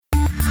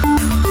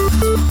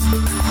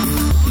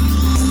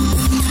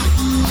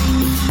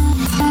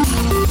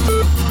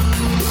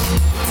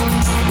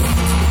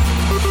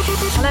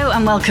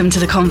and welcome to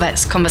the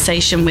Convex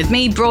Conversation with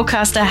me,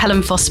 broadcaster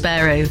Helen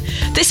Fospero.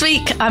 This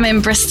week, I'm in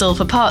Bristol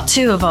for part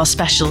 2 of our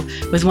special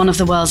with one of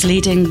the world's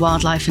leading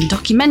wildlife and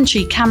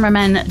documentary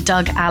cameramen,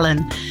 Doug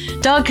Allan.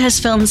 Doug has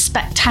filmed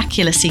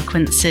spectacular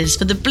sequences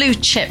for the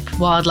blue-chip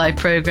wildlife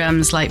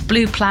programmes like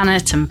Blue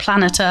Planet and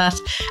Planet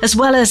Earth, as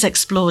well as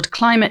explored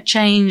climate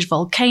change,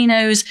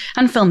 volcanoes,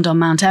 and filmed on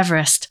Mount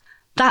Everest.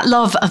 That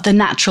love of the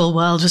natural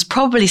world was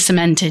probably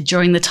cemented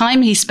during the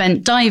time he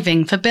spent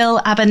diving for Bill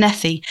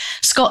Abernethy,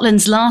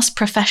 Scotland's last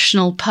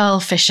professional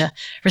pearl fisher,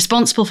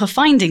 responsible for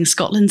finding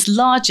Scotland's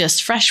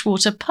largest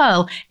freshwater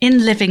pearl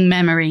in living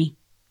memory.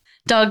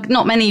 Doug,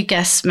 not many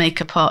guests make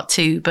a part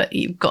 2, but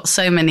you've got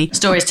so many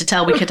stories to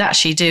tell. We could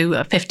actually do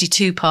a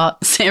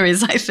 52-part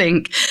series, I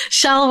think.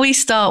 Shall we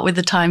start with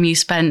the time you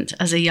spent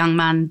as a young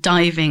man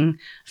diving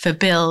for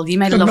Bill? You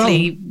made a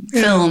lovely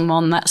film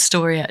on that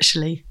story,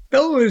 actually.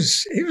 Bill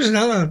was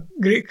another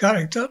great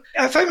character.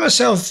 I found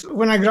myself,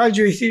 when I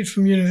graduated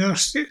from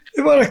university,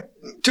 there were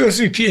 2 or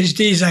 3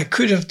 PhDs I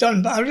could have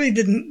done, but I really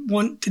didn't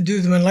want to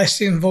do them unless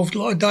they involved a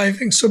lot of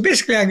diving. So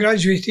basically I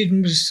graduated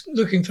and was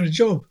looking for a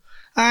job.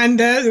 And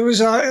there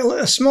was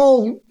a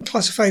small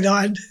classified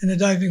ad in a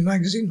diving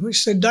magazine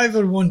which said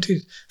diver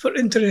wanted for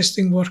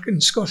interesting work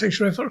in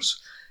Scottish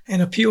rivers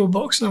and a PO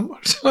box number.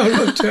 So I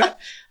wrote to it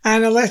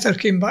and a letter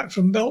came back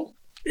from Bill.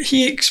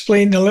 He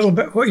explained a little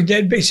bit what he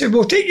did, but he said,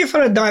 we'll take you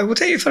for a dive. We'll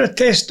take you for a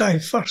test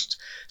dive first.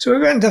 So we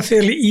went to a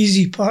fairly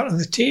easy part of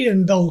the Tay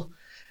and Bill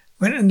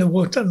went in the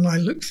water and I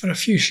looked for a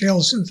few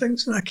shells and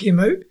things and I came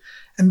out.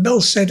 And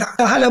Bill said,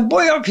 I had a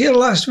boy up here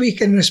last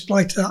week in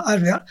reply to that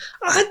advert.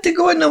 I had to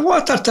go in the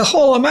water to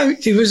haul him out.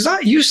 He was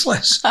that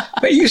useless,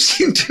 but you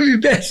seem to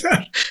be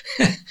better.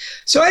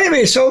 So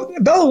anyway, so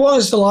Bill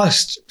was the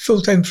last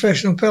full-time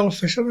professional pearl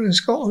fisherman in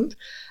Scotland.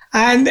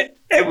 And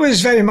it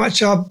was very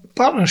much a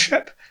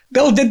partnership.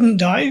 Bill didn't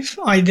dive,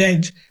 I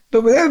did,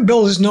 but without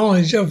Bill's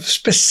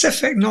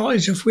specific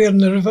knowledge of where in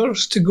the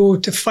rivers to go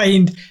to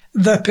find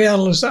the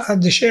pearls that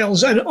had the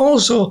shells, and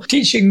also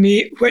teaching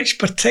me which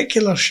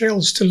particular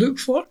shells to look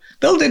for.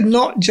 Bill did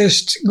not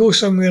just go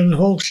somewhere and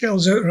haul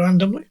shells out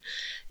randomly.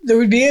 There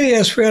would be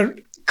areas where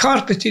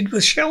carpeted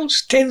with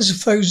shells, tens of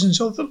thousands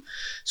of them.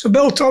 So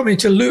Bill taught me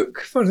to look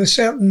for the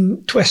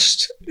certain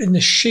twist in the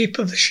shape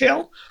of the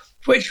shell,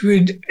 which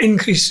would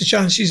increase the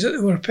chances that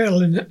there were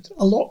pearl in it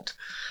a lot.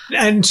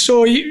 And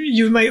so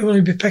you might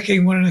only be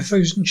picking 1 in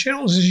 1,000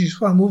 shells as you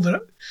swam over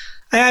it.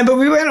 But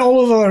we went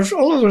all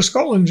over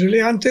Scotland, really,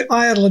 and to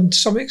Ireland to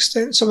some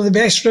extent. Some of the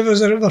best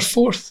rivers are River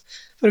Forth,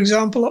 for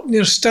example, up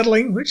near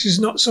Stirling, which is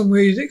not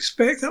somewhere you'd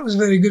expect. That was a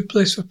very good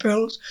place for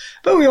pearls.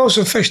 But we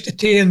also fished the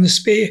Tay and the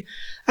Spey,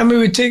 and we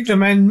would take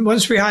them in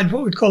once we had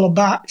what we'd call a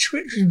batch,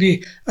 which would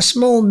be a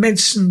small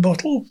medicine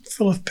bottle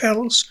full of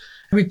pearls.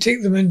 We'd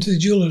take them into the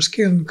jeweller's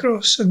Cairn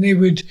Cross and they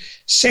would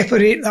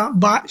separate that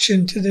batch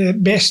into the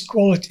best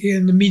quality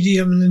and the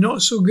medium and the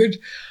not so good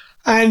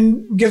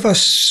and give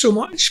us so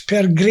much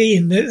per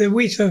grain. The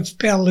weight of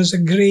pearl is a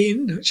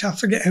grain, which I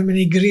forget how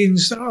many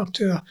grains there are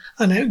to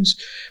an ounce.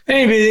 But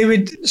anyway, they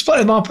would split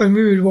them up and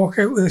we would walk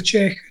out with a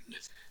cheque.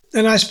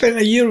 And I spent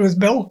a year with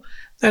Bill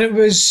and it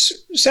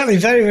was certainly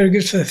very, very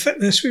good for the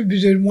fitness. We'd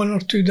be doing 1 or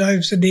 2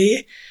 dives a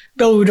day.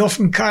 Bill would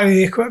often carry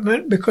the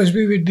equipment because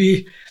we would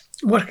be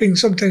working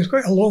sometimes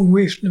quite a long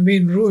way from the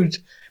main road.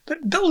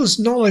 But Bill's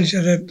knowledge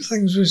of the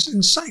things was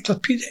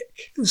encyclopedic.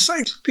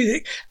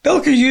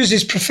 Bill could use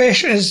his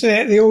profession as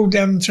the old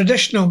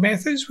traditional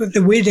methods with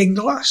the wading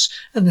glass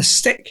and the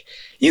stick.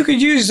 You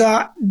could use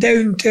that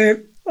down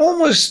to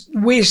almost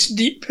waist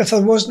deep if there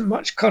wasn't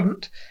much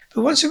current.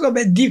 But once it got a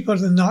bit deeper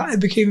than that, it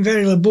became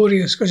very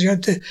laborious because you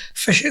had to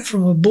fish it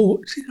from a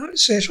boat,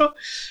 etc.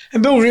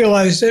 And Bill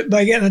realised that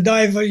by getting a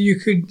diver, you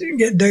could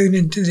get down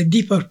into the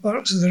deeper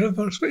parts of the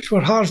rivers, which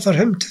were hard for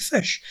him to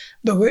fish,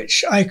 but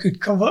which I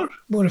could cover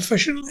more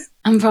efficiently.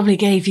 And probably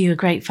gave you a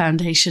great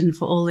foundation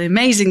for all the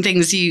amazing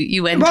things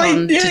you went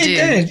on to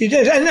do. He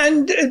did.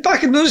 And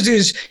back in those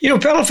days,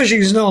 pearl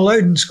fishing is not allowed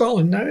in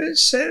Scotland now.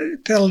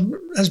 Pearl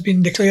has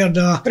been declared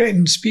a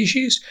threatened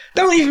species.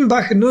 Bill, even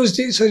back in those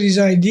days, had his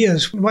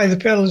ideas why the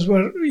pearls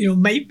were,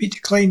 might be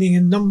declining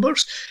in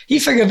numbers. He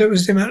figured it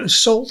was the amount of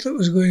salt that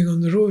was going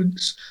on the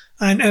roads.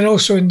 And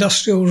also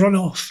industrial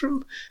runoff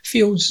from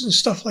fields and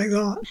stuff like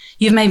that.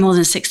 You've made more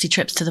than 60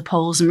 trips to the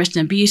poles and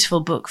written a beautiful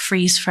book,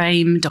 Freeze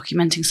Frame,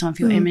 documenting some of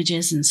your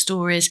images and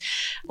stories,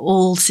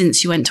 all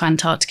since you went to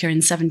Antarctica in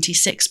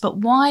 1976. But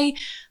why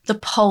the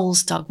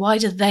poles, Doug? Why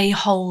do they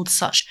hold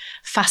such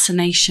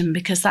fascination?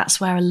 Because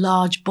that's where a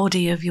large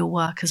body of your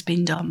work has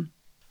been done.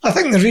 I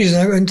think the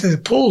reason I went to the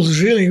poles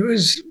really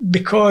was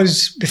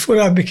because before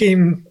I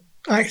became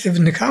active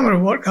in the camera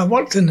work, I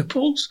worked in the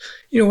poles.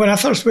 When I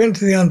first went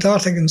to the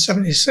Antarctic in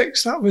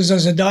 1976, that was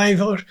as a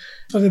diver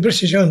for the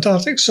British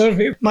Antarctic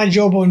Survey. My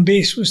job on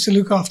base was to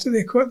look after the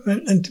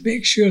equipment and to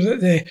make sure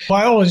that the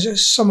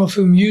biologists, some of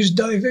whom used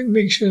diving,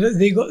 make sure that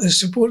they got the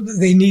support that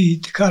they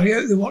needed to carry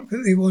out the work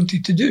that they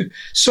wanted to do.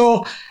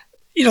 So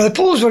the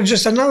poles were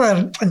just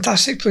another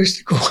fantastic place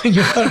to go when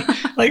you were,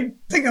 I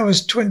think I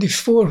was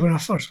 24 when I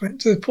first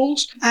went to the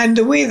poles. And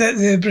the way that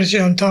the British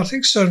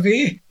Antarctic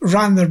Survey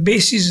ran their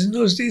bases in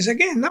those days,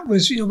 again, that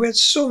was, we had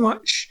so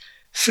much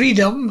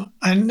freedom,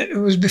 and it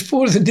was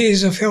before the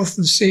days of health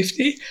and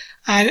safety.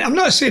 And I'm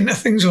not saying that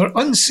things were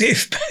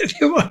unsafe, but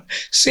they were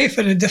safe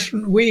in a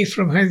different way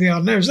from how they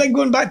are now. It's like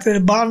going back to the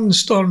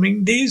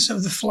barnstorming days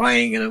of the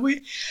flying in a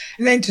way.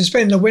 And then to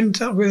spend the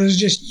winter where there's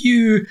just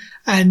you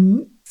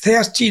and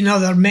 13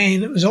 other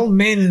men. It was all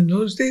men in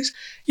those days.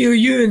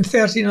 You and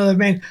 13 other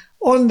men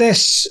on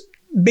this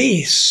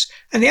base.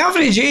 And the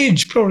average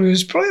age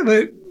was probably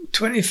about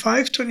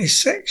 25,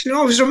 26.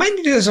 I was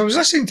reminded of this. I was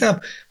listening to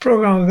a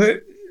programme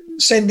about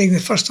sending the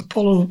first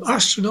Apollo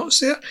astronauts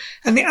there,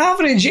 and the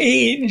average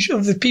age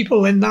of the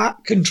people in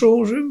that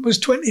control room was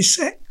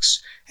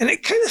 26. And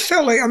it kind of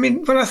felt like,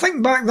 when I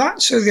think back,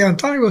 that's how the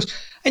Antarctic was.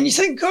 And you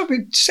think, God,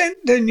 we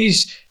sent down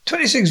these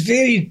 26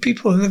 varied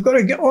people, and they've got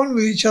to get on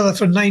with each other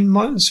for 9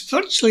 months,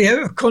 virtually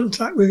out of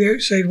contact with the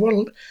outside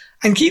world,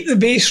 and keep the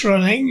base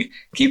running,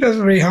 keep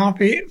everybody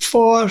happy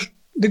for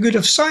the good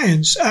of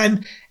science.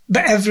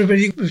 But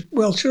everybody was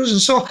well chosen.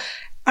 So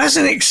as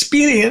an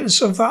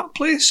experience of that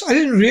place, I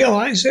didn't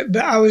realise it,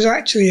 but I was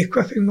actually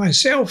equipping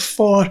myself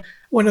for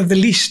one of the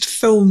least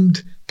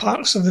filmed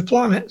parts of the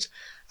planet.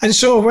 And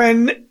so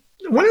when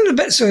one of the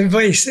bits of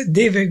advice that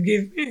David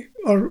gave me,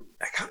 or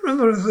I can't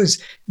remember if it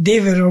was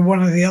David or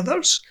one of the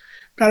others,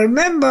 but I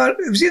remember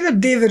it was either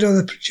David or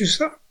the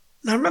producer.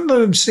 And I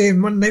remember him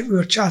saying one night we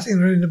were chatting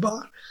around the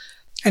bar,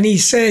 and he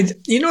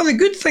said, the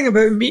good thing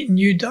about meeting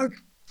you, Doug,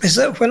 is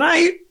that when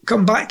I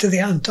come back to the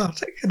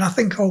Antarctic, and I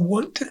think I'll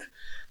want to,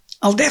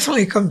 I'll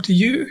definitely come to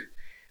you,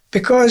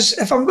 because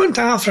if I'm going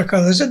to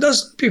Africa, there's a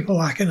dozen people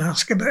I can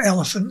ask about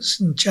elephants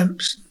and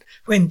chimps and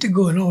when to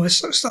go and all this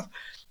sort of stuff.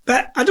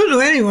 But I don't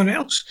know anyone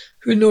else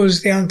who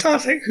knows the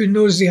Antarctic, who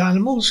knows the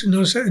animals, who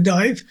knows how to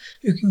dive,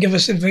 who can give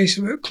us advice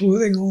about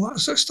clothing, all that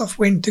sort of stuff,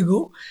 when to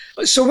go.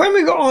 So when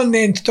we got on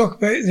then to talk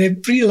about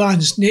the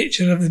freelance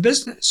nature of the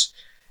business,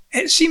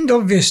 it seemed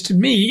obvious to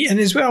me,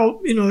 and as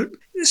well,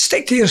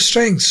 stick to your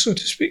strengths, so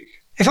to speak.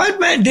 If I'd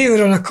met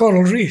David on a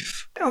coral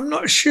reef, I'm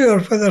not sure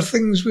whether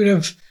things would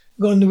have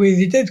gone the way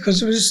they did, because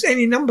there was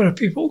any number of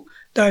people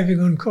diving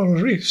on coral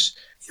reefs.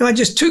 I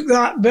just took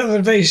that bit of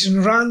advice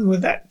and ran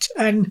with it.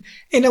 And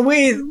in a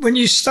way, when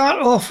you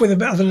start off with a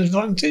bit of an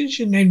advantage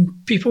and then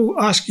people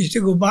ask you to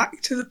go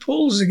back to the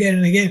poles again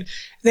and again,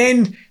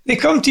 then they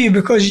come to you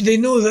because they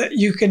know that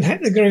you can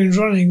hit the ground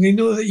running. They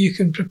know that you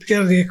can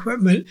prepare the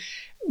equipment,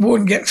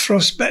 won't get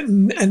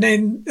frostbitten. And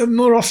then the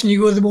more often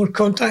you go, the more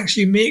contacts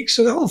you make.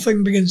 So the whole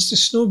thing begins to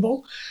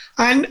snowball.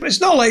 And it's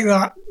not like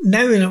that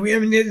now in a way.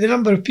 The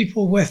number of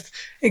people with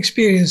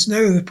experience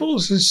now of the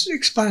poles has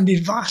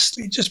expanded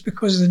vastly just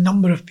because of the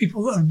number of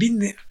people that have been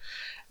there.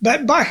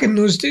 But back in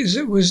those days,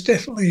 it was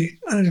definitely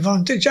an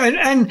advantage.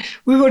 And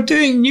we were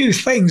doing new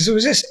things. There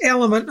was this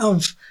element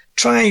of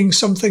trying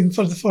something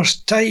for the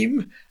first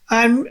time.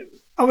 And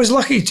I was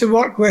lucky to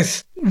work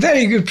with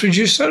very good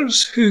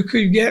producers who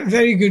could get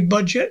very good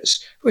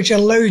budgets, which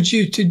allowed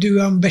you to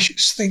do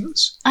ambitious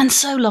things. And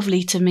so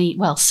lovely to meet,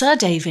 Sir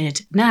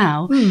David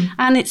now.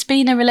 And it's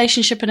been a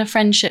relationship and a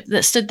friendship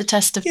that stood the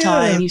test of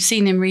time. You've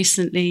seen him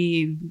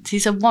recently.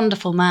 He's a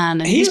wonderful man.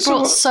 And he's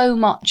brought so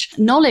much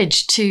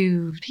knowledge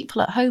to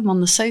people at home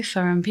on the sofa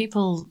and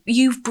people.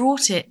 You've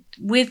brought it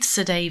with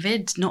Sir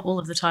David, not all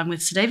of the time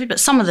with Sir David, but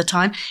some of the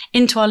time,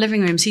 into our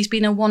living rooms. He's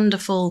been a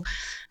wonderful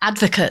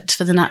advocate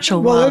for the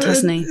natural world,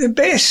 hasn't he? The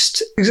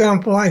best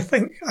example I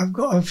think I've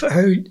got of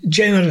how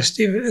generous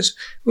David is,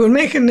 we were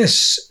making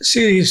this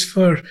series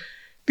for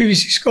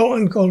BBC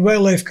Scotland called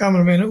Wildlife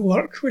Cameramen at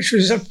Work, which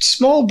was a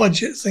small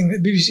budget thing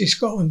that BBC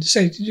Scotland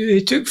decided to do.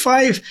 They took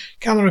 5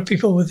 camera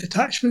people with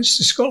attachments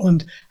to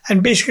Scotland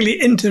and basically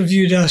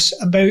interviewed us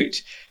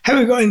about how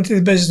we got into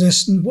the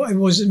business and what it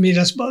was that made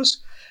us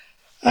buzz.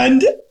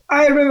 And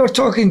I remember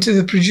talking to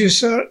the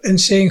producer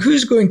and saying,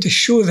 who's going to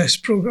show this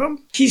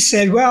programme? He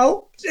said,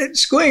 well,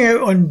 it's going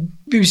out on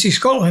BBC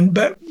Scotland,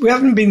 but we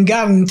haven't been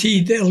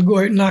guaranteed that it'll go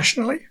out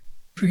nationally.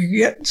 If we could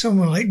get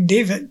someone like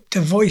David to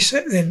voice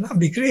it, then that'd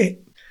be great.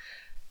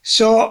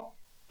 So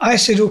I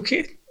said,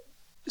 okay.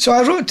 So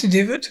I wrote to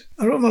David,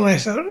 I wrote my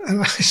letter,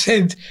 and I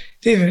said,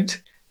 David,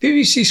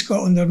 BBC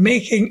Scotland are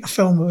making a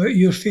film about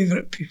your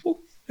favourite people,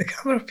 the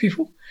camera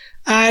people.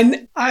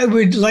 And I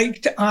would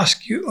like to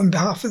ask you on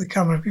behalf of the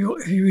camera people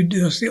if you would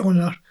do us the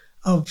honour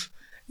of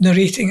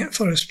narrating it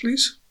for us,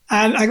 please.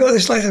 And I got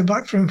this letter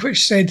back from him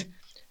which said,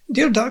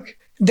 Dear Doug,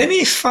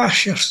 dinna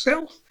fash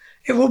yourself.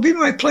 It will be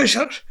my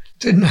pleasure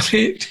to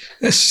narrate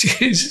this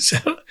series.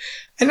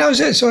 And that was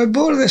it. So I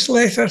bore this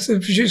letter to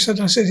the producer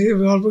and I said, here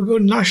we are, we're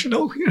going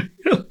national,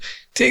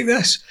 take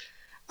this.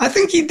 I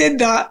think he did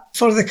that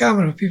for the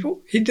camera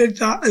people. He did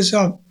that as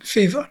a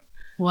favour.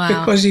 Wow.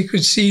 Because he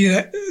could see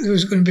that there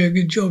was going to be a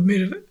good job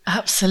made of it.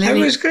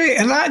 Absolutely. It was great.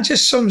 And that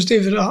just sums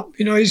David up.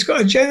 He's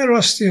got a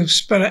generosity of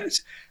spirit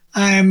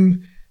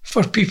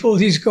for people.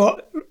 He's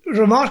got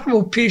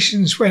remarkable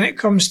patience when it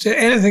comes to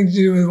anything to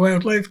do with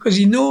wildlife, because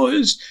he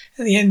knows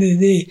at the end of the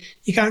day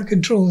you can't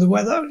control the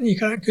weather and you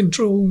can't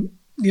control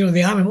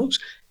the animals.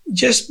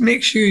 Just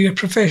make sure you're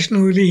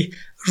professionally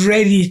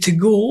ready to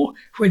go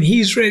when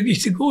he's ready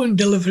to go and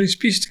deliver his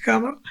piece to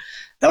camera.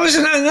 That was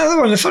another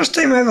one. The first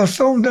time I ever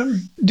filmed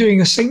him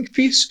doing a sync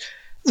piece,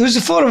 there was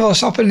the four of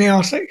us up in the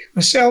Arctic.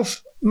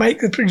 Myself, Mike,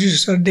 the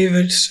producer,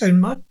 David,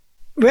 soundman.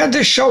 We had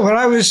this shot where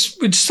I would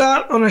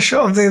start on a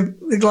shot of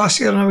the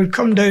glacier and I would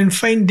come down,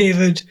 find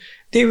David.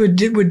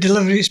 David would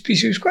deliver his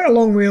piece. It was quite a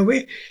long way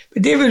away.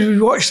 But David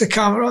would watch the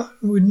camera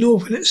and would know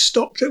when it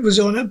stopped, it was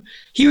on him.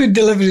 He would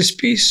deliver his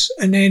piece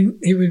and then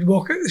he would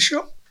walk out the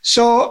shot.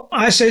 So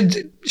I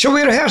said, shall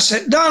we rehearse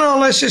it? No,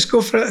 let's just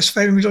go for it. It's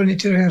fine. We don't need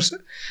to rehearse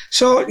it.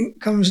 So it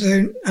comes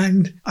down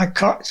and I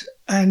cut.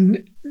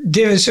 And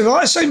David said, well,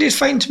 that sounded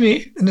fine to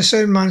me. And the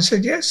sound man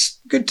said, yes,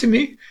 good to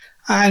me.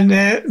 And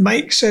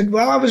Mike said,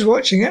 well, I was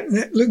watching it and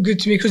it looked good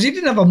to me because he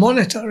didn't have a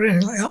monitor or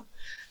anything like that. And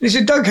he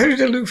said, Doug, how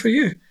did it look for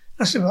you?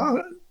 I said,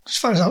 well, as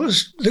far as I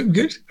was, looked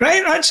good.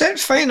 Right, that's it,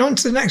 fine, on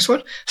to the next one.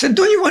 I said,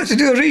 don't you want to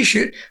do a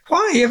reshoot?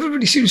 Why?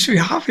 Everybody seems to be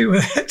happy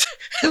with it.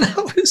 And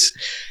that was,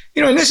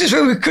 and this is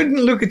where we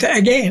couldn't look at it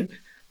again.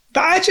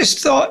 But I just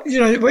thought,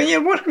 when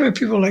you're working with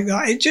people like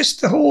that,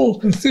 the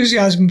whole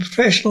enthusiasm,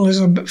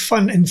 professionalism, but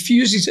fun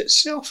infuses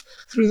itself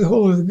through the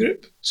whole of the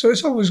group. So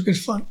it's always good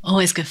fun.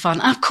 Always good fun.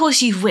 Of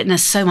course, you've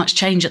witnessed so much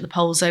change at the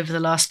polls over the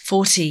last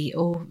 40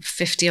 or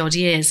 50 odd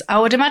years. I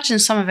would imagine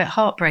some of it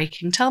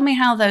heartbreaking. Tell me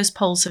how those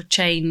polls have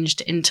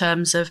changed in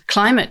terms of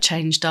climate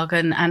change, Doug,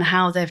 and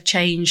how they've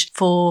changed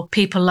for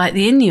people like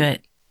the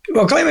Inuit.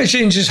 Well, climate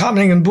change is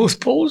happening in both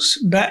poles,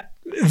 but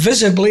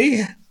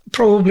visibly,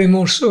 probably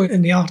more so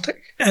in the Arctic.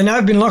 And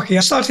I've been lucky.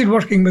 I started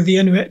working with the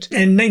Inuit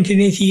in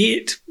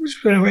 1988, which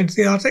was when I went to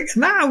the Arctic.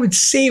 And that, I would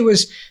say,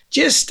 was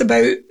just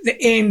about the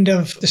end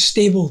of the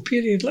stable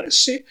period, let's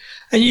say.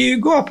 And you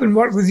go up and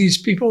work with these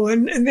people,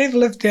 and they've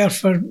lived there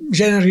for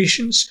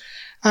generations.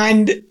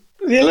 And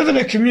they live in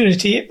a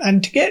community,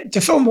 and to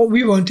film what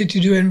we wanted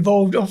to do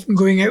involved often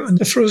going out on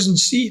the frozen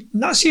sea.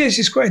 And that sea ice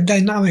is quite a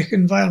dynamic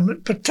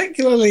environment,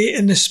 particularly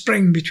in the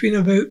spring between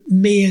about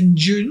May and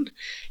June.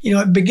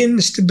 It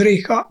begins to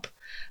break up.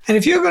 And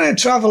if you're going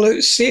to travel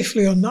out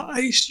safely on that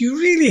ice, you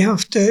really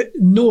have to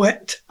know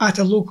it at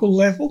a local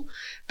level.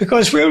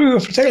 Because where we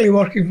were particularly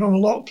working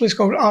from, a place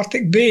called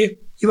Arctic Bay,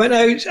 you went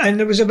out and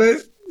there was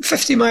about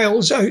 50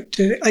 miles out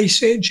to the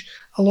ice edge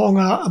along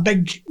a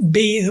big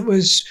bay that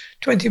was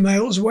 20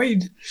 miles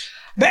wide.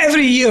 But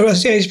every year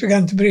as the ice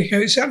began to break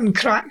out, certain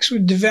cracks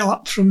would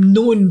develop from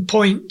known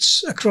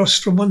points across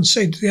from one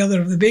side to the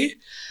other of the bay.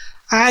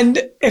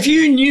 And if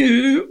you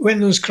knew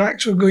when those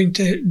cracks were going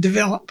to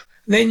develop,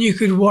 then you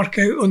could work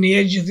out on the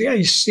edge of the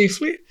ice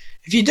safely.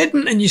 If you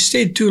didn't and you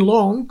stayed too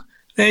long,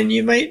 then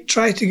you might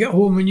try to get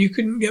home and you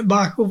couldn't get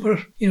back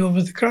over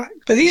the crack.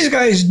 But these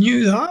guys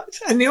knew that,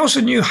 and they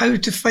also knew how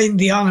to find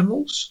the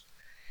animals.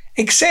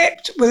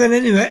 Except with an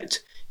Inuit,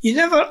 you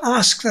never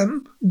ask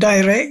them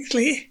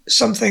directly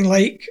something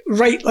like,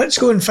 right, let's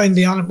go and find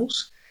the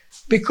animals.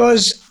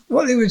 Because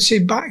what they would say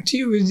back to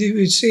you, they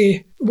would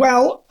say,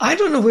 well, I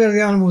don't know where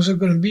the animals are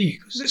going to be,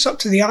 because it's up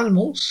to the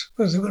animals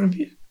where they're going to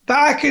be. But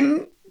I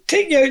can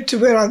take you out to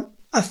where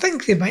I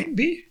think they might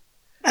be.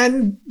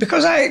 And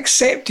because I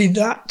accepted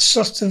that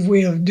sort of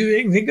way of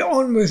doing, they got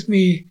on with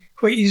me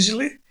quite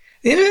easily.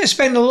 They didn't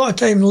spend a lot of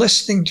time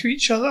listening to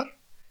each other,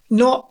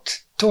 not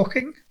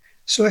talking.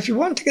 So if you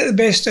want to get the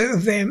best out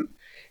of them,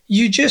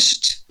 you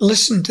just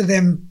listen to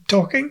them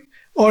talking,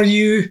 or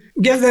you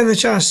give them the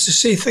chance to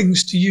say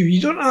things to you.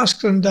 You don't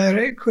ask them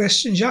direct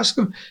questions. You ask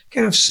them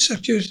kind of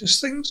circuitous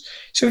things.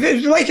 So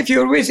if you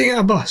were waiting at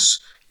a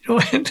bus,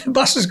 and the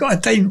bus has got a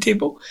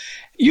timetable,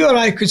 you or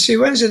I could say,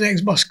 when's the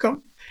next bus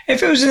come?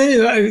 If it was an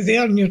Inuit out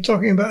there and you're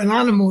talking about an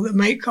animal that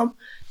might come,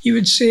 you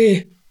would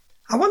say,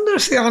 I wonder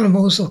if the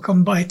animals will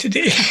come by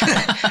today.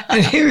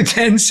 And he would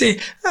then say,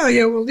 oh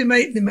yeah, well they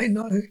might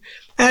not.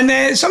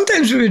 And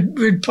sometimes we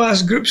would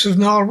pass groups of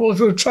narwhal if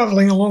we were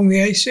travelling along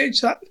the ice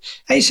edge. That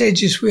ice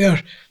edge is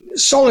where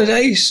solid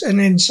ice and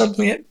then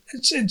suddenly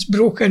it's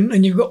broken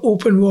and you've got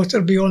open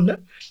water beyond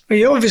it. Well,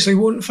 you obviously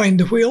won't find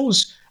the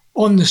whales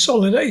on the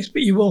solid ice,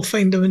 but you will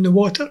find them in the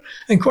water.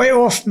 And quite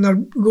often they're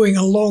going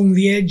along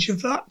the edge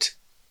of that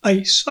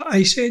ice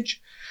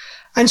edge.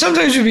 And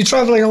sometimes we'd be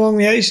travelling along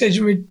the ice edge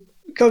and we'd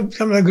come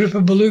to a group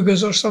of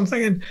belugas or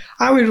something, and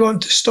I would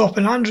want to stop,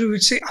 and Andrew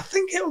would say, I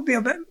think it'll be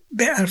a bit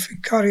better if we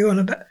carry on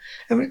a bit.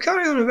 And we'd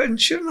carry on a bit, and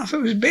sure enough,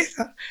 it was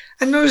better.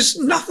 And there was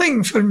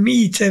nothing for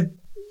me to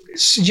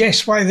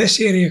suggest why this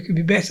area could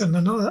be better than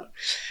another.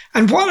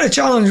 And what the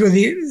challenge with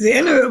the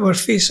Inuit were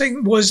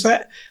facing was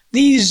that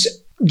these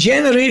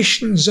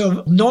generations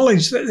of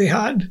knowledge that they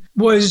had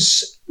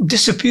was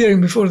disappearing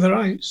before their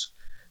eyes,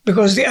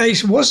 because the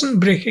ice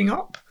wasn't breaking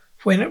up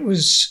when it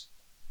was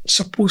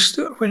supposed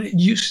to, when it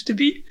used to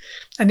be.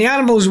 And the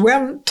animals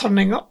weren't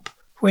turning up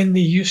when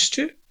they used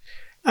to.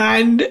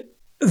 And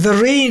the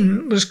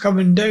rain was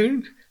coming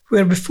down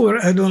where before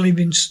it had only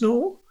been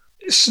snow.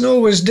 Snow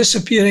was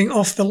disappearing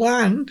off the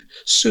land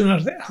sooner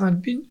than it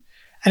had been.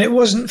 and it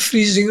wasn't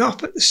freezing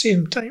up at the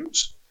same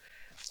times.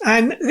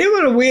 And they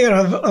were aware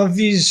of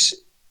these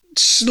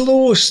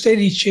slow,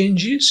 steady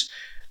changes,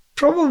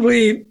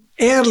 probably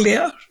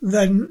earlier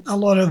than a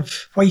lot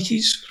of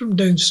whiteys from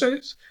down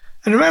south.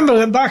 And remember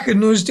that back in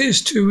those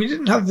days too, we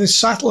didn't have the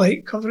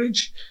satellite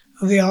coverage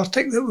of the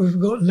Arctic that we've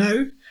got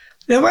now.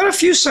 There were a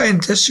few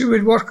scientists who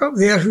would work up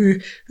there who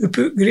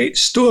put great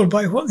store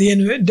by what the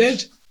Inuit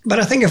did. But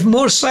I think if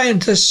more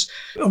scientists,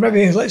 or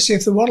maybe let's say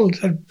if the world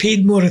had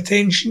paid more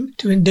attention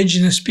to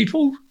indigenous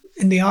people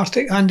in the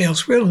Arctic and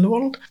elsewhere in the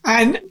world,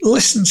 and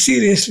listened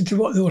seriously to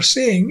what they were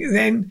saying,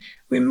 then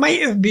we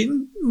might have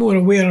been more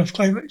aware of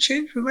climate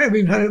change. We might have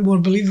been had it more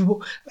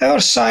believable. Our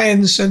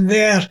science and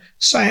their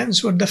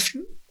science were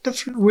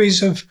different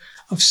ways of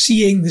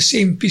seeing the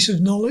same piece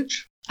of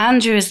knowledge.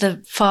 Andrew is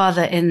the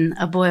father in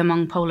A Boy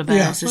Among Polar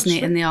Bears, isn't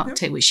he, in the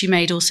Arctic, yep. which she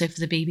made also for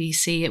the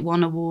BBC. It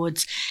won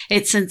awards.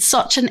 It's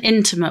such an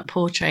intimate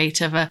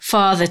portrait of a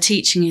father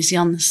teaching his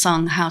young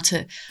son how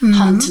to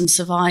hunt and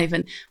survive.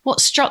 And what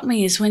struck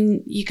me is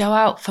when you go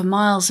out for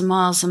miles and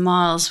miles and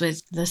miles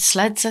with the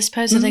sleds, I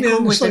suppose, are they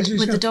called,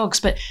 with the dogs,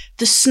 but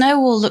the snow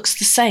all looks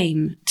the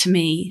same to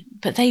me,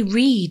 but they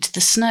read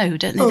the snow,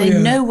 don't they? They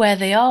know where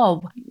they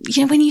are.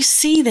 You know, when you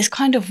see this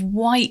kind of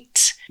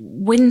white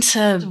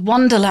winter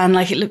wonderland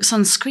like it looks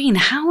on screen,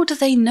 how do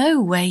they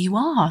know where you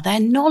are? Their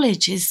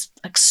knowledge is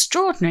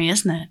extraordinary,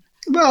 isn't it?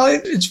 Well,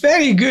 it's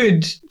very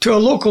good to a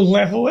local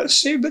level, let's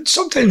say, but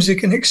sometimes they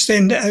can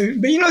extend it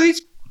out. But, you know,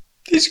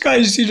 these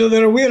guys, you know,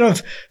 they're aware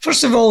of,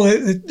 first of all,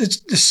 the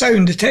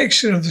sound, the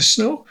texture of the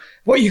snow.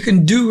 What you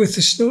can do with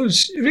the snow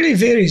really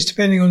varies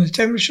depending on the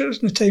temperatures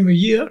and the time of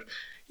year.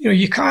 You know,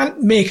 you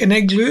can't make an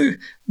igloo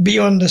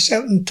beyond a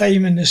certain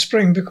time in the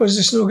spring because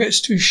the snow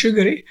gets too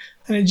sugary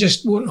and it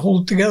just won't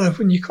hold together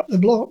when you cut the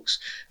blocks.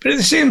 But at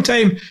the same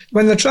time,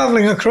 when they're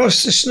travelling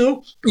across the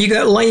snow, you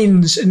get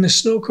lines in the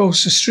snow called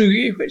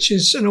sastrugi, which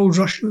is an old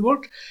Russian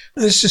word.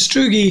 The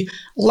sastrugi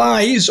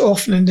lies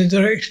often in the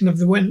direction of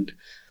the wind.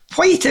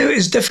 Whiteout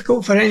is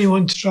difficult for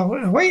anyone to travel.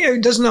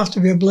 Whiteout doesn't have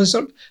to be a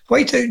blizzard.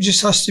 Whiteout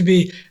just has to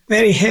be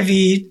very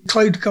heavy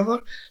cloud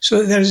cover so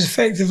that there is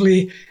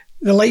effectively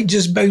the light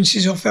just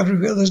bounces off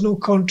everywhere. There's no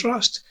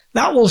contrast.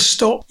 That will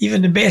stop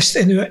even the best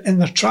Inuit in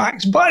their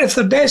tracks. But if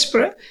they're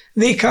desperate,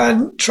 they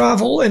can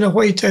travel in a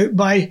whiteout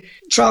by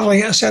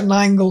travelling at a certain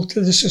angle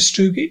to the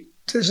sastrugi,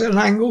 to a certain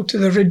angle to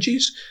the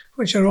ridges,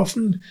 which are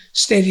often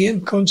steady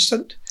and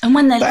constant. And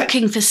when they're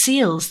looking for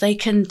seals, they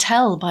can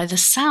tell by the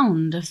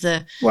sound of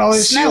the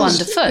snow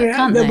underfoot,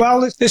 can't they?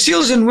 Well, the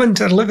seals in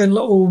winter live in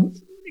little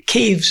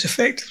caves,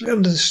 effectively,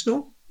 under the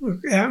snow.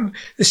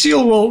 The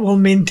seal will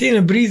maintain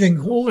a breathing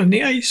hole in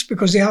the ice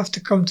because they have to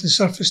come to the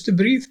surface to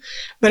breathe,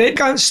 but it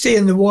can't stay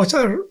in the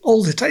water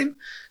all the time.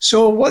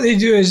 So what they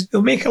do is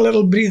they'll make a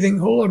little breathing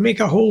hole or make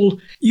a hole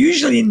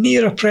usually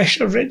near a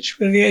pressure ridge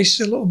where the ice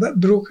is a little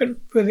bit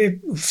broken, where the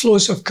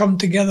floes have come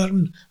together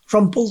and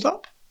rumpled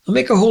up. They'll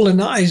make a hole in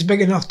that ice big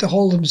enough to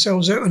haul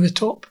themselves out on the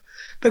top.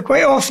 But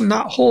quite often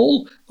that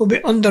hole will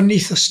be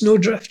underneath a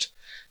snowdrift.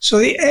 So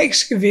they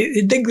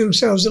dig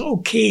themselves a little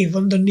cave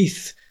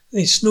underneath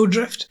the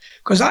snowdrift,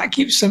 because that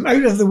keeps them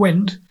out of the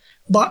wind,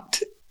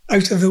 but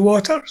out of the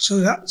water.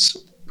 So that's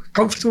a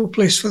comfortable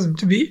place for them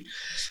to be.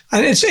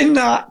 And it's in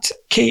that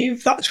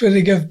cave, that's where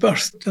they give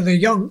birth to the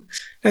young.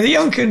 Now, the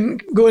young can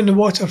go in the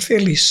water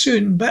fairly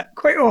soon, but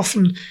quite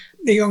often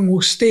the young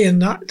will stay in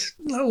that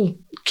little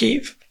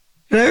cave.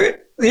 Now,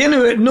 the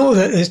Inuit know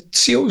that the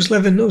seals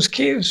live in those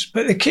caves,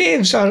 but the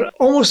caves are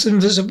almost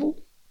invisible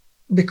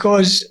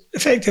because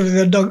effectively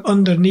they're dug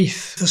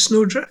underneath the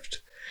snowdrift.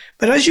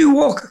 But as you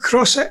walk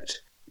across it,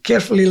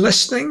 carefully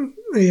listening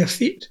with your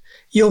feet,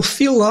 you'll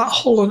feel that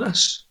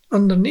hollowness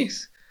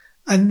underneath.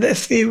 And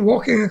if they're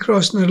walking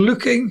across and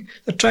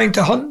they're trying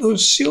to hunt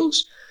those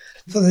seals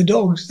for the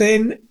dogs,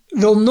 then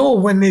they'll know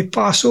when they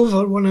pass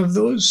over one of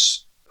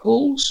those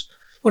holes,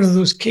 one of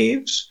those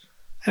caves.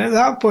 And at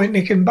that point,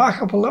 they can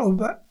back up a little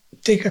bit,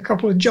 take a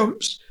couple of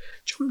jumps,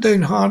 jump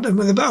down hard, and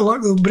with a bit of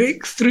luck, they'll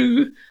break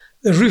through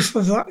the roof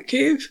of that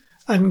cave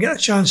and get a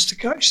chance to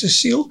catch the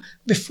seal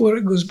before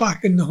it goes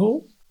back in the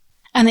hole.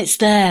 And it's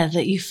there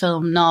that you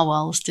filmed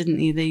narwhals, didn't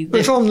you?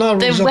 We filmed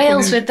narwhals. The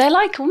whales they're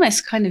like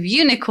almost kind of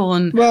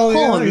unicorn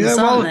horns,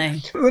 aren't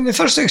they? When the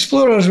first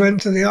explorers went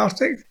to the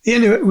Arctic, the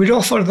Inuit would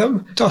offer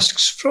them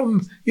tusks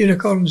from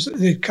unicorns that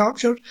they'd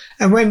captured.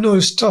 And when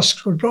those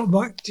tusks were brought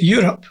back to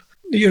Europe,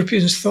 the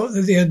Europeans thought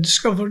that they had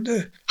discovered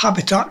the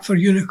habitat for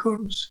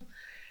unicorns.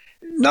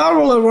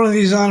 Narwhal are one of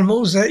these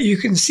animals that you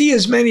can see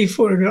as many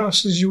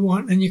photographs as you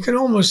want, and you can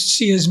almost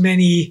see as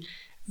many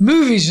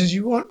movies as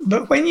you want,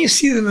 but when you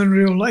see them in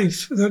real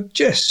life, they're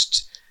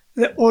just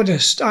the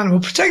oddest animal,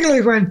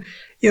 particularly when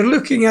you're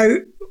looking out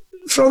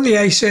from the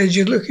ice edge,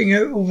 you're looking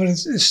out over the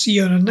sea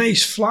on a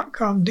nice flat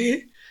calm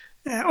day,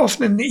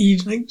 often in the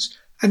evenings,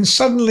 and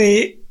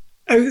suddenly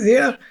out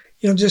there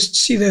you'll just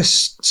see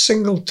this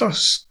single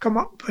tusk come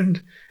up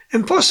and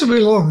impossibly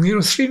long,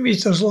 3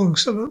 meters long,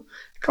 some of them,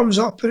 comes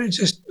up and it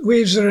just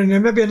waves around,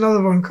 and maybe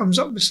another one comes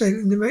up beside it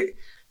and they might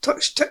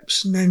touch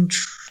tips, and then...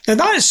 Now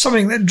that is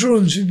something that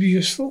drones would be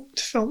useful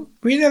to film.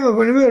 When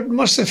we were,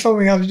 most of the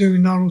filming I was doing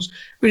in narwhals,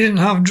 we didn't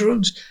have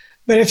drones.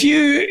 But if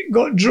you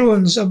got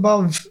drones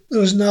above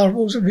those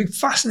narwhals, it would be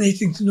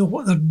fascinating to know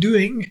what they're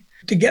doing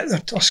to get their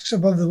tusks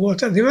above the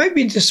water. They might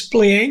be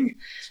displaying,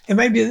 it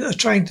might be that they're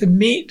trying to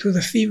mate with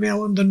a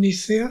female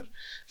underneath there.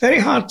 Very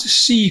hard to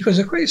see because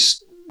they're quite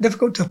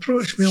difficult to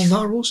approach, male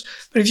narwhals.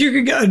 But if you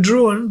could get a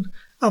drone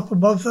up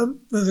above them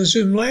with a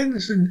zoom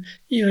lens, and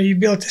you'd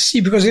be able to see,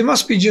 because they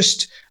must be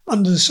just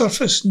under the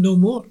surface, no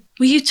more.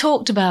 Well, you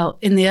talked about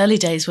in the early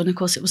days when, of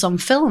course, it was on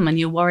film and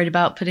you're worried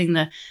about putting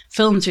the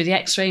film through the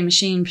X-ray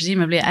machine,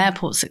 presumably at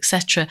airports,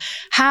 etc.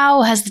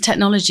 How has the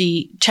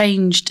technology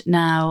changed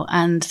now,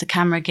 and the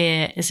camera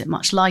gear? Is it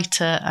much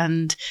lighter?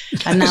 And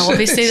now,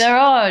 obviously, there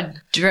are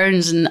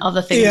drones and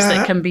other things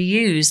that can be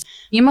used.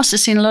 You must have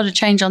seen a lot of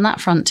change on that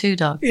front too,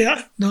 Doug.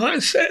 Yeah, no,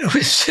 it's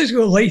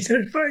got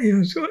lighter, but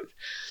it's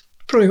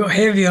probably got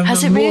heavier.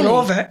 Has and it really?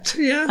 More of it,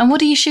 yeah. And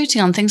what are you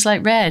shooting on? Things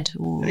like red?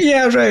 Or?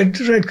 Yeah, red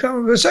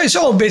camera. So it's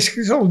all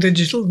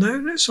digital now,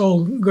 and it's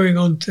all going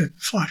on to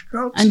flash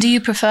cards. And do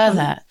you prefer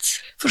that?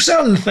 For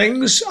certain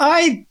things,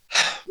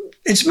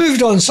 it's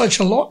moved on such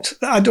a lot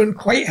that I don't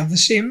quite have the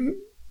same,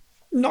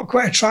 not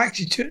quite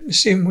attracted to it in the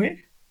same way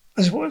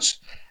as it was.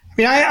 I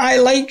mean, I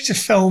like to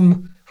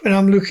film when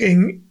I'm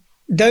looking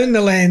down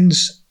the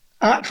lens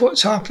at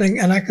what's happening,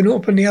 and I can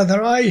open the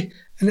other eye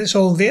and it's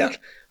all there.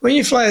 When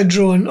you fly a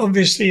drone,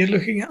 obviously you're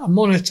looking at a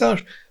monitor.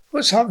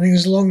 What's happening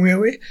is a long way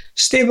away.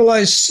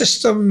 Stabilised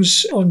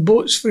systems on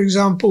boats, for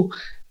example,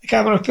 the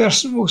camera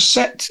person will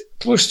sit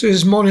close to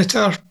his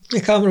monitor.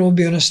 The camera will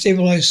be on a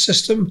stabilised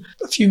system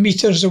a few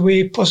metres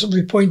away,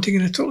 possibly pointing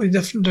in a totally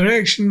different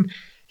direction.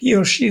 He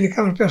or she, the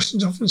camera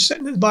person's often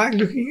sitting at the back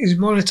looking at his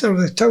monitor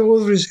with a towel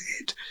over his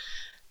head.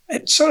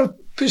 It sort of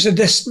puts a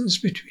distance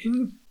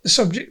between the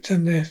subject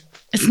and the...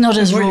 It's not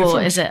as raw,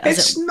 is it,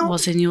 as it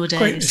was in your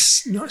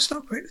days? No, it's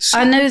not quite the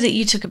same. I know that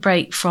you took a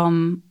break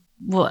from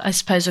what I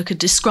suppose I could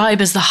describe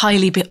as the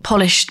highly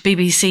polished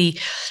BBC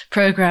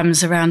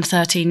programmes around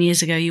 13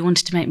 years ago. You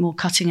wanted to make more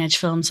cutting-edge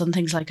films on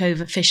things like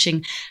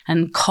overfishing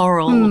and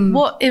coral.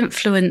 What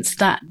influenced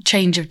that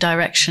change of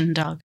direction,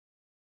 Doug?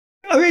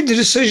 I made the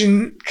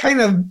decision kind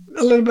of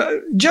a little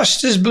bit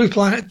just as Blue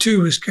Planet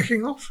 2 was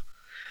kicking off.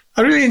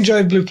 I really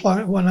enjoyed Blue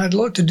Planet 1. I had a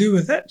lot to do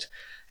with it.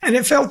 And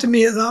it felt to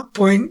me at that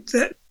point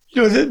that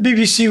the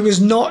BBC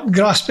was not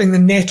grasping the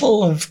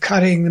nettle of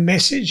carrying the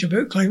message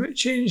about climate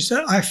change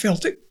that I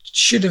felt it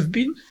should have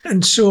been.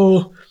 And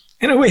so,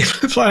 in a way,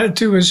 Blue Planet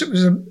 2 was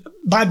a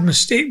bad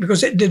mistake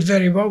because it did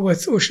very well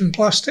with ocean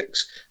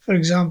plastics, for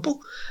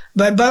example.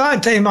 But by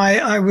that time,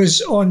 I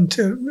was on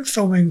to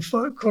filming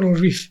for coral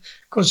reef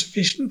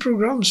conservation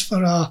programmes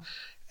for a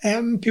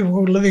people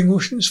called Living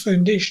Oceans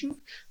Foundation,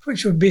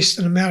 which were based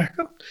in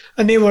America.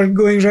 And they were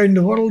going around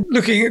the world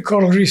looking at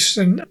coral reefs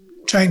and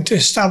trying to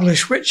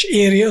establish which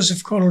areas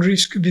of coral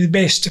reefs could be the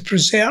best to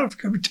preserve,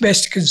 could be the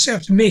best to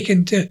conserve, to make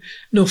into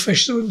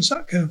no-fish zones,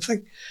 that kind of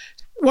thing.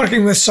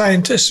 Working with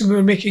scientists, and we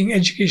were making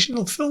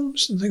educational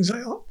films and things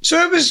like that.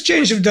 So it was a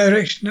change of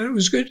direction, and it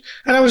was good.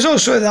 And I was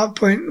also at that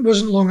point, it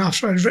wasn't long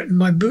after I'd written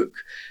my book,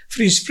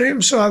 Freeze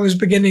Frame, so I was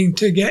beginning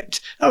to get,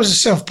 that was a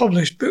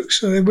self-published book,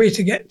 so the way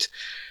to get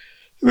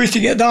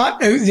that out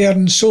there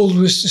and sold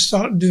was to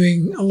start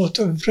doing a lot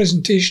of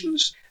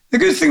presentations. The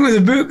good thing with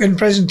the book and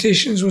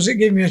presentations was it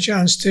gave me a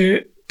chance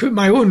to put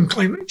my own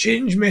climate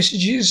change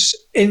messages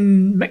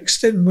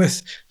mixed in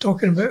with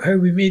talking about how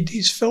we made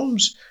these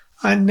films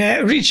and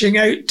reaching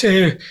out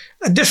to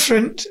a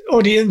different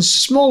audience,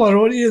 smaller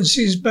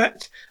audiences,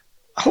 but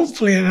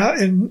hopefully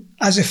in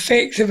as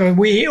effective a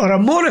way, or a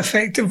more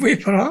effective way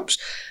perhaps,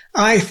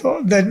 I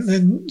thought,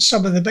 than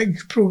some of the big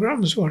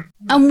programmes were.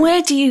 And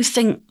where do you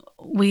think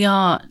we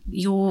are?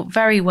 You're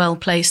very well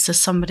placed as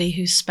somebody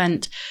who's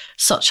spent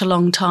such a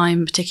long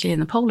time, particularly in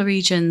the polar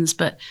regions,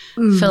 but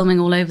filming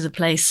all over the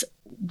place.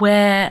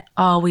 Where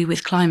are we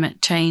with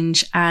climate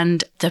change?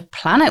 And the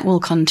planet will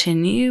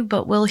continue,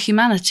 but will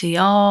humanity?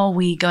 Are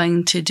we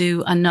going to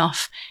do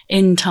enough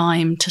in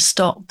time to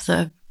stop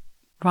the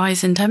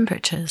rise in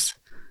temperatures?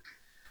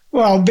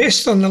 Well,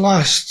 based on the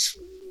last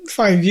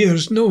 5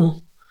 years,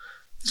 no.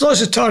 There's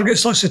lots of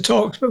targets, lots of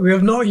talks, but we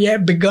have not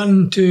yet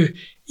begun to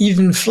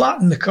even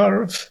flatten the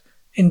curve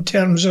in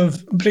terms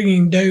of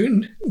bringing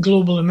down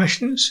global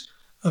emissions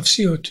of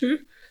CO2.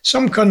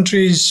 Some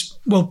countries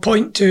will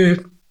point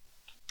to,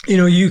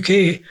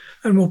 UK,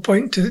 and will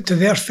point to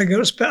their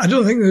figures, but I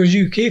don't think those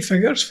UK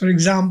figures, for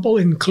example,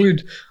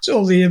 include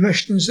all the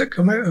emissions that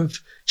come out of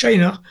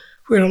China,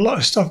 where a lot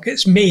of stuff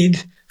gets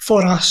made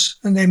for us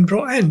and then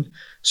brought in.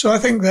 So I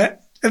think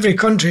that every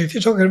country, if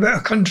you're talking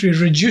about a country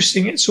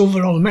reducing its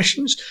overall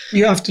emissions,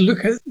 you have to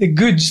look at the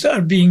goods that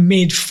are being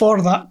made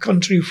for that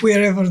country,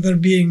 wherever they're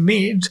being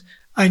made,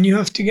 and you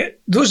have to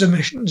get those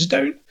emissions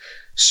down.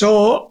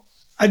 So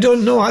I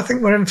don't know. I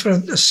think we're in for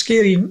a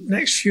scary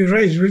next few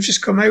rides. We've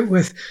just come out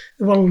with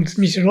the World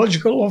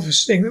Meteorological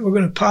Office saying that we're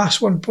going to pass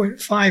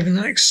 1.5 in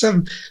the next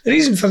 7. The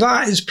reason for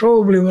that is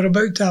probably we're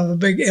about to have a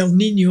big El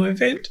Nino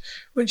event,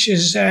 which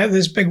is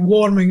this big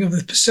warming of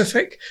the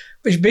Pacific,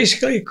 which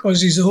basically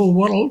causes the whole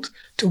world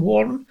to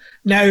warm.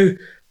 Now,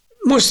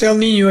 most El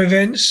Nino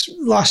events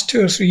last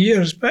 2 or 3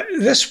 years, but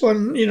this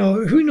one,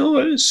 who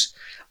knows?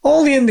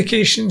 All the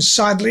indications,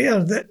 sadly,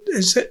 are that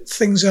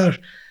things are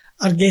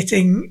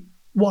getting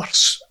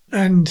worse,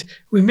 and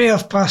we may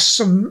have passed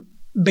some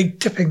big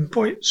tipping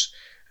points.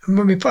 And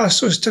when we pass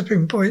those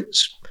tipping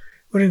points,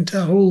 we're into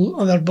a whole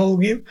other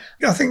ballgame.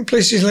 I think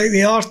places like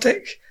the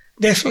Arctic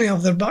definitely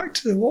have their back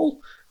to the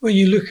wall. When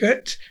you look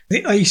at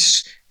the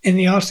ice in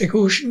the Arctic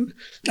Ocean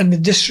and the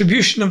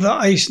distribution of that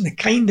ice and the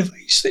kind of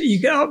ice that you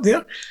get up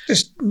there,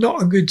 it's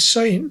not a good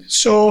sign.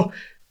 So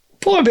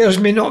polar bears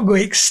may not go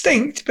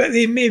extinct, but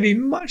they may be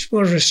much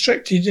more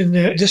restricted in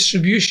their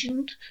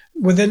distribution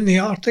within the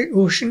Arctic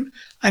Ocean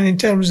and in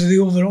terms of the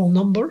overall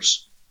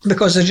numbers,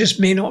 because there just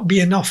may not be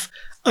enough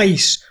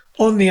ice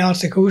on the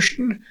Arctic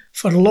Ocean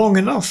for long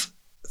enough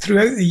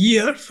throughout the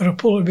year for a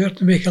polar bear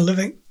to make a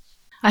living.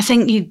 I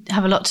think you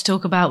have a lot to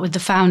talk about with the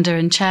founder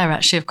and chair,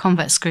 actually, of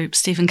Convex Group,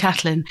 Stephen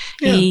Catlin.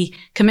 Yeah. He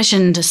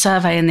commissioned a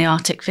survey in the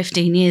Arctic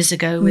 15 years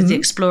ago with the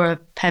explorer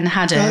Pen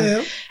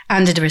Hadow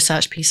and did a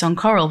research piece on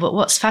coral. But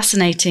what's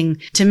fascinating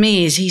to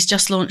me is he's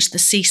just launched the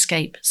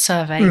Seascape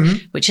survey,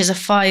 which is a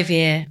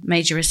 5-year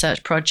major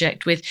research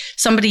project with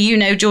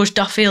somebody George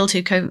Duffield,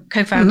 who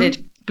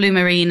co-founded Blue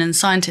Marine, and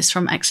scientists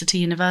from Exeter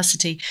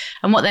University.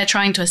 And what they're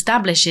trying to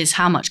establish is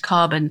how much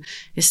carbon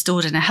is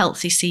stored in a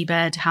healthy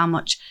seabed, how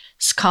much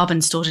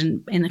carbon stored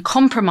in a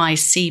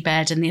compromised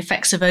seabed, and the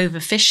effects of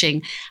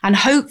overfishing. And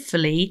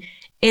hopefully,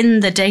 in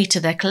the data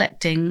they're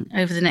collecting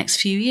over the next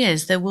few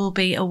years, there will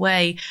be a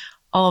way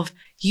of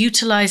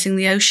utilising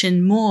the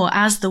ocean more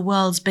as the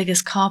world's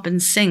biggest carbon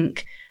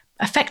sink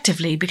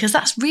effectively, because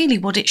that's really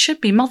what it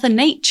should be. Mother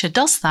Nature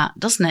does that,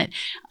 doesn't it?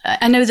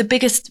 I know the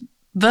biggest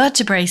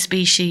vertebrate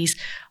species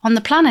on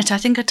the planet, I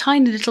think, are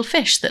tiny little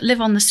fish that live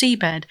on the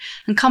seabed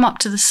and come up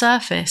to the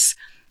surface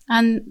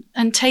and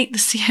take the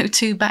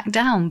CO2 back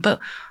down. But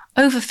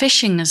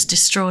overfishing has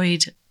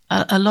destroyed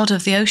a lot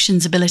of the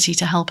ocean's ability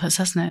to help us,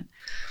 hasn't it?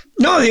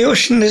 No, the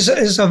ocean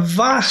is a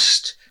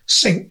vast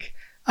sink,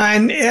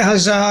 and it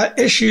has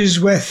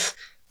issues with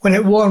when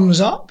it warms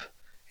up.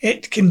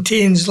 It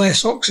contains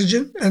less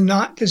oxygen, and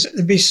that is at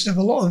the basis of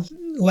a lot of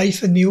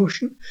life in the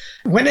ocean.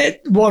 When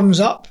it warms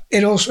up,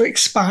 it also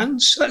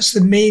expands. That's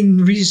the main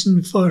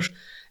reason for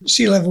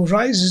sea level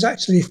rise, is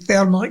actually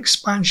thermal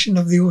expansion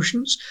of the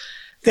oceans.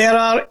 There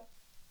are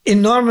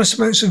enormous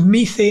amounts of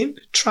methane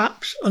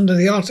trapped under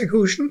the Arctic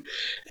Ocean.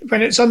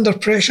 When it's under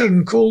pressure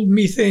and cold,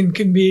 methane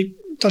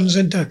turns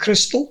into a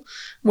crystal.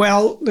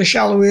 Well, the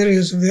shallow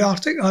areas of the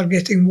Arctic are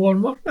getting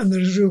warmer, and there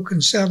is real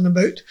concern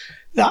about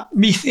that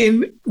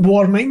methane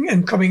warming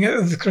and coming out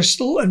of the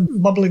crystal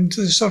and bubbling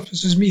to the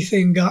surface as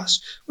methane gas,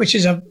 which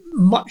is a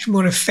much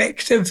more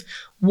effective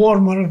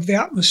warmer of the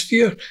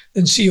atmosphere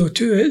than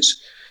CO2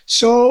 is.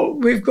 So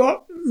we've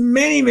got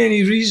many,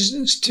 many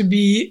reasons to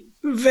be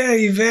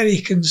very, very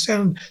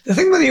concerned. The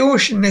thing with the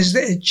ocean is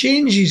that it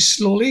changes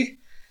slowly,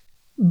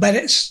 but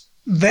it's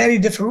very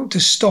difficult to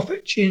stop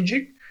it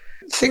changing.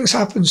 Things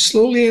happen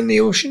slowly in the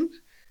ocean,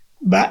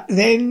 but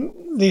then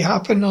they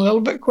happen a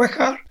little bit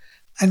quicker.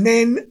 And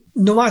then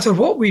no matter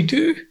what we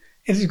do,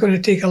 it is going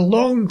to take a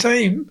long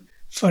time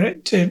for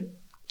it to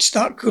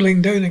start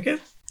cooling down again.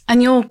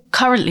 And you're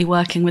currently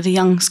working with a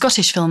young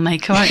Scottish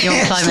filmmaker, aren't you,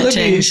 on climate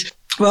change?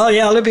 Well,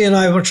 yeah, Libby and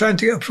I were trying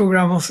to get a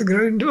programme off the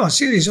ground, a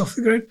series off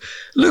the ground,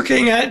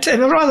 looking at,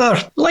 in a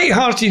rather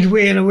light-hearted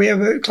way, in a way,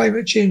 about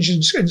climate change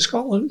in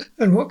Scotland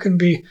and what can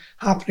be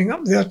happening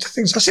up there to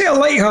things. I say a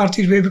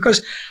light-hearted way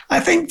because I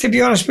think, to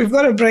be honest, we've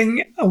got to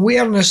bring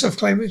awareness of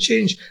climate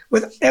change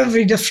with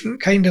every different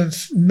kind of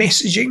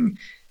messaging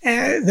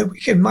that we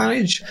can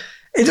manage.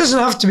 It doesn't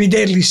have to be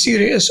deadly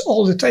serious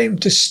all the time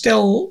to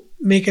still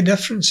make a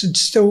difference and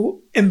still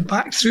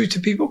impact through to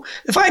people.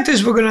 The fact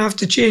is, we're going to have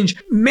to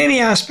change many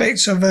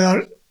aspects of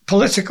our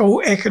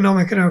political,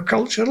 economic and our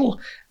cultural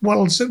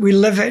worlds that we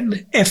live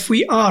in if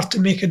we are to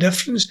make a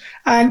difference.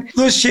 And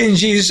those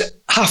changes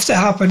have to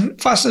happen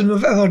faster than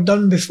we've ever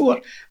done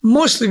before,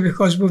 mostly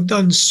because we've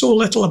done so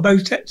little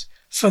about it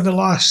for the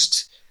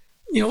last,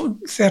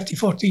 30,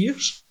 40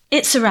 years.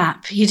 It's a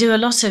wrap. You do a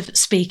lot of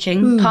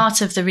speaking.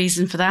 Part of the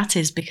reason for that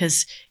is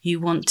because you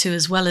want to,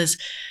 as well as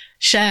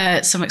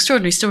share some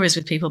extraordinary stories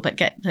with people, but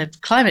get the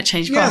climate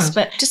change past.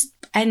 But just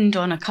end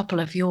on a couple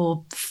of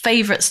your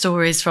favourite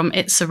stories from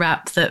It's a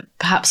Wrap that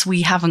perhaps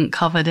we haven't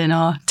covered in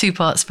our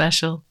 2-part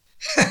special.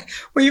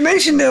 Well, you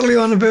mentioned early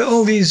on about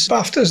all these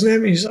BAFTAs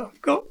and Emmys that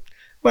I've got.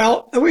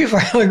 Well, a wee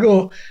while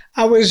ago,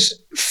 I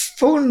was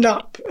phoned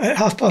up at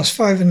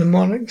 5:30 in the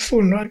morning. The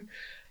phone rang.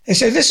 They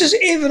said, "This is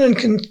Avon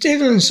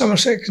and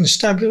Somerset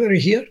Constabulary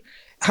here.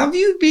 Have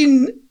you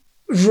been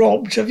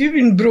robbed? Have you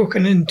been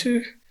broken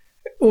into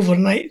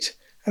overnight?"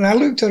 And I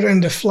looked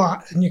around the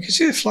flat, and you can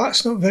see the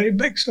flat's not very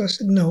big, so I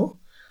said, "No,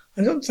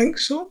 I don't think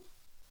so."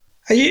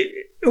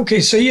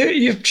 So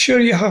you're sure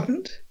you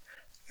haven't?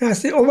 And I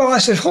said, I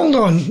said, hold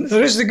on,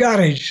 there is the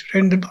garage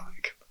round the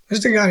back.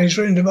 There's the garage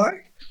round the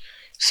back.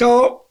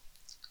 So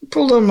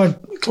pulled on my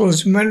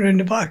clothes and went round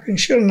the back, and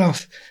sure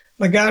enough,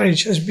 my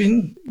garage has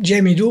been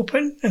jemmied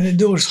open and the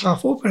door's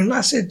half open. And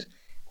I said,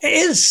 it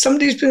is.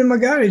 Somebody's been in my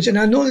garage, and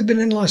I know they've been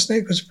in last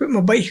night because I put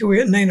my bike away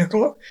at 9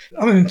 o'clock.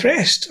 I'm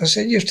impressed. I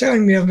said, you're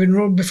telling me I've been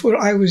robbed before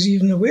I was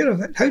even aware of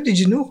it. How did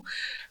you know?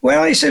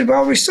 Well, he said,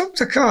 we stopped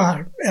the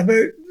car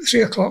about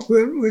 3 o'clock.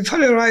 We've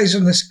had our eyes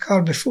on this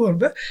car before,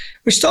 but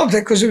we stopped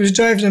it because it was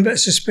driving a bit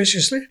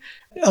suspiciously.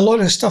 A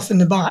lot of stuff in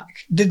the back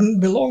didn't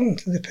belong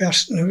to the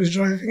person who was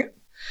driving it.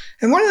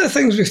 And one of the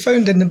things we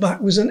found in the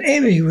back was an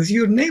Emmy with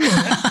your name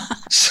on it.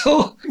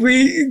 So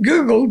we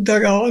Googled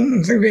Doug Allan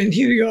and thinking,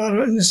 here you are,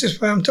 and this is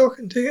why I'm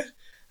talking to you.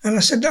 And I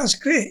said, that's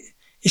great.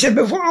 He said,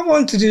 but what I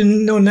want to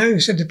know now,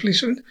 said the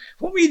policeman,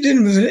 what were you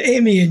doing with an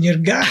Emmy in your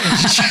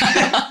garage?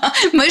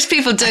 Most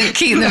people don't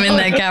keep them in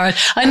their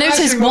garage. I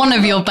noticed one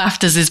of your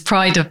BAFTAs is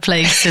pride of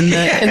place in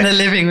the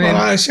living room.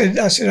 Well, I said,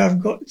 I've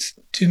got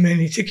too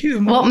many to keep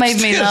them. What made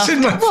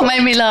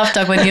me laugh,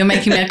 Doug, when you were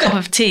making me a cup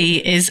of tea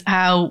is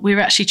how we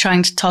were actually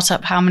trying to tot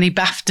up how many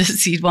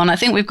BAFTAs you'd won. I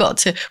think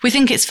we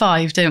think it's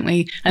 5, don't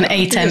we? And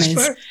 8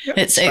 Emmys. Yeah,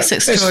 it's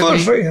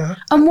extraordinary. Yeah.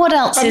 And what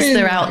else is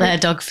there out there,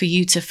 Doug, for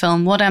you to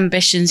film? What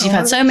ambitions? You've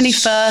had so many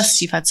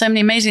firsts. You've had so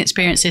many amazing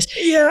experiences.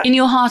 Yeah. In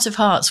your heart of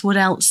hearts, what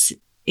else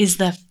is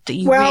there that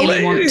you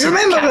really want to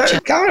remember capture?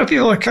 That camera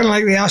people are kind of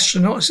like the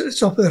astronauts at the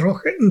top of the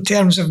rocket in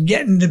terms of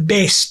getting the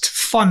best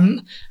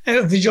fun out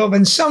of the job,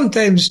 and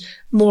sometimes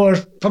more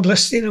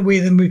publicity in a way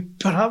than we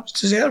perhaps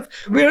deserve.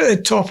 We're at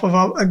the top of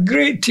a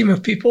great team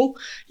of people,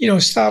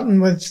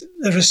 starting with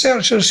the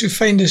researchers who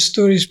find us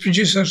stories,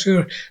 producers who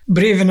are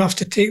brave enough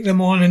to take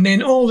them on, and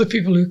then all the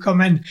people who come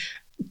in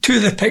to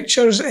the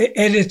pictures,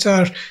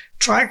 editor,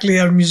 track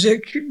layer,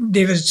 music,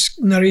 David's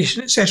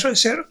narration, etc.,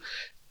 etc.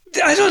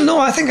 I don't know.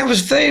 I think I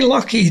was very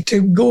lucky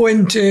to go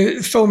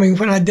into filming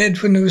when I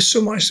did, when there was so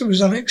much that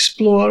was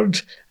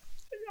unexplored.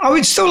 I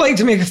would still like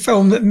to make a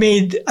film that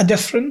made a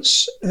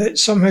difference, that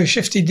somehow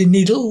shifted the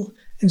needle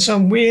in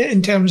some way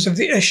in terms of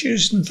the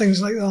issues and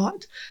things like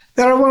that.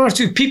 There are 1 or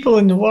 2 people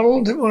in the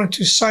world, 1 or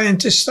 2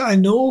 scientists that I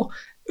know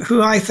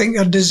who I think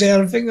are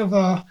deserving of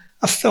a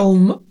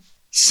film,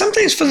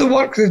 sometimes for the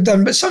work they've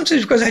done, but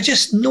sometimes because I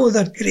just know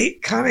they're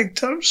great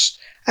characters.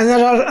 And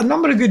there are a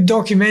number of good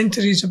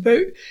documentaries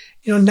about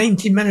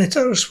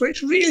 90-minuters,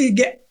 which really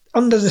get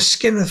under the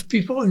skin of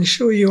people and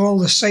show you all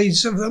the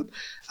sides of them.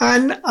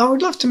 And I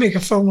would love to make a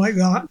film like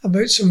that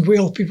about some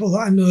whale people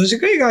that I know. There's a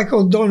great guy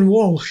called Don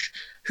Walsh,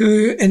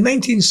 who in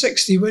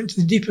 1960 went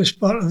to the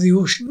deepest part of the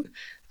ocean.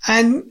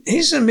 And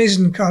he's an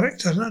amazing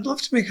character, and I'd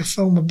love to make a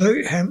film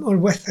about him or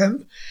with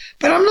him.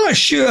 But I'm not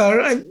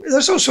sure.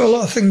 There's also a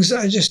lot of things that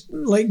I just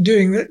like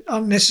doing that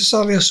aren't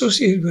necessarily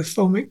associated with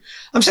filming.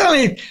 I'm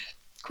certainly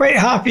quite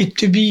happy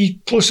to be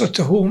closer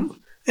to home.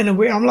 In a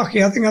way, I'm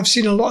lucky. I think I've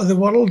seen a lot of the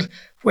world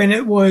when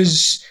it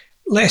was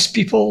less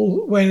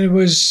people, when it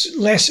was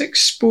less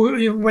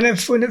exposed, when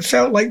it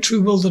felt like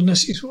true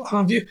wildernesses, what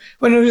have you,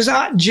 when it was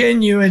that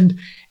genuine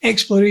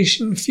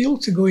exploration feel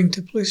to going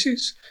to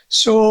places.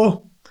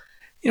 So,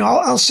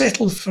 I'll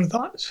settle for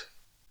that.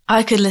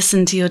 I could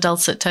listen to your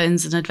dulcet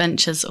tones and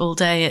adventures all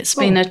day. It's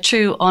been a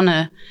true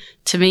honour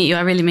to meet you.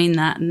 I really mean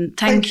that. And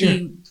thank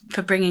you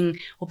for being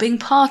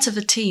part of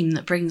a team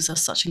that brings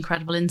us such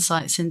incredible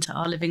insights into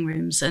our living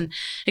rooms and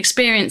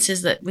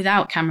experiences that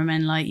without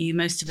cameramen like you,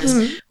 most of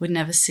us would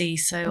never see.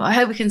 So I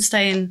hope we can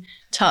stay in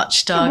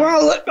touch, Doug.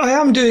 Well, I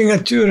am doing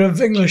a tour of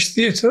English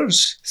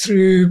theatres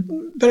through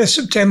a bit of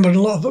September and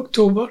a lot of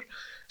October.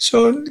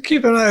 So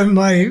keep an eye on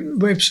my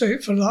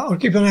website for that, or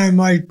keep an eye on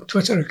my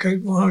Twitter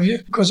account, what have you,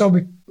 because I'll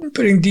be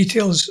putting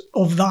details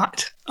of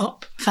that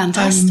up.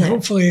 Fantastic. And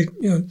hopefully,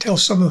 tell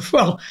some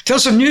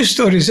news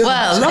stories.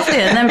 Well, lovely.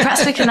 And then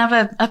perhaps we can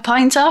have a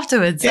pint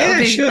afterwards.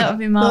 That would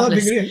be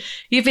marvellous. That'd be great.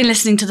 You've been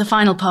listening to the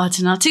final part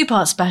in our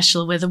 2-part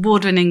special with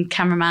award-winning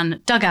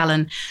cameraman Doug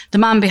Allan, the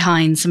man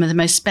behind some of the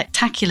most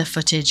spectacular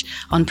footage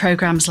on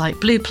programmes like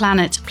Blue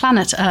Planet,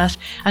 Planet Earth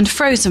and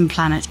Frozen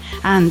Planet,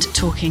 and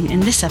talking in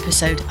this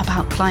episode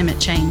about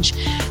climate change.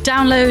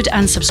 Download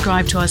and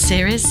subscribe to our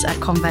series at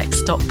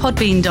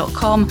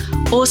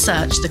convex.podbean.com or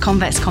search The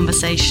Convex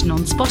Conversation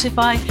on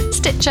Spotify,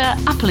 Stitcher,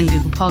 Apple and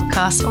Google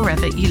Podcasts, or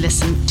wherever you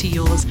listen to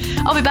yours.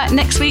 I'll be back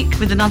next week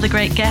with another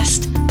great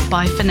guest.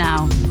 Bye for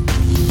now.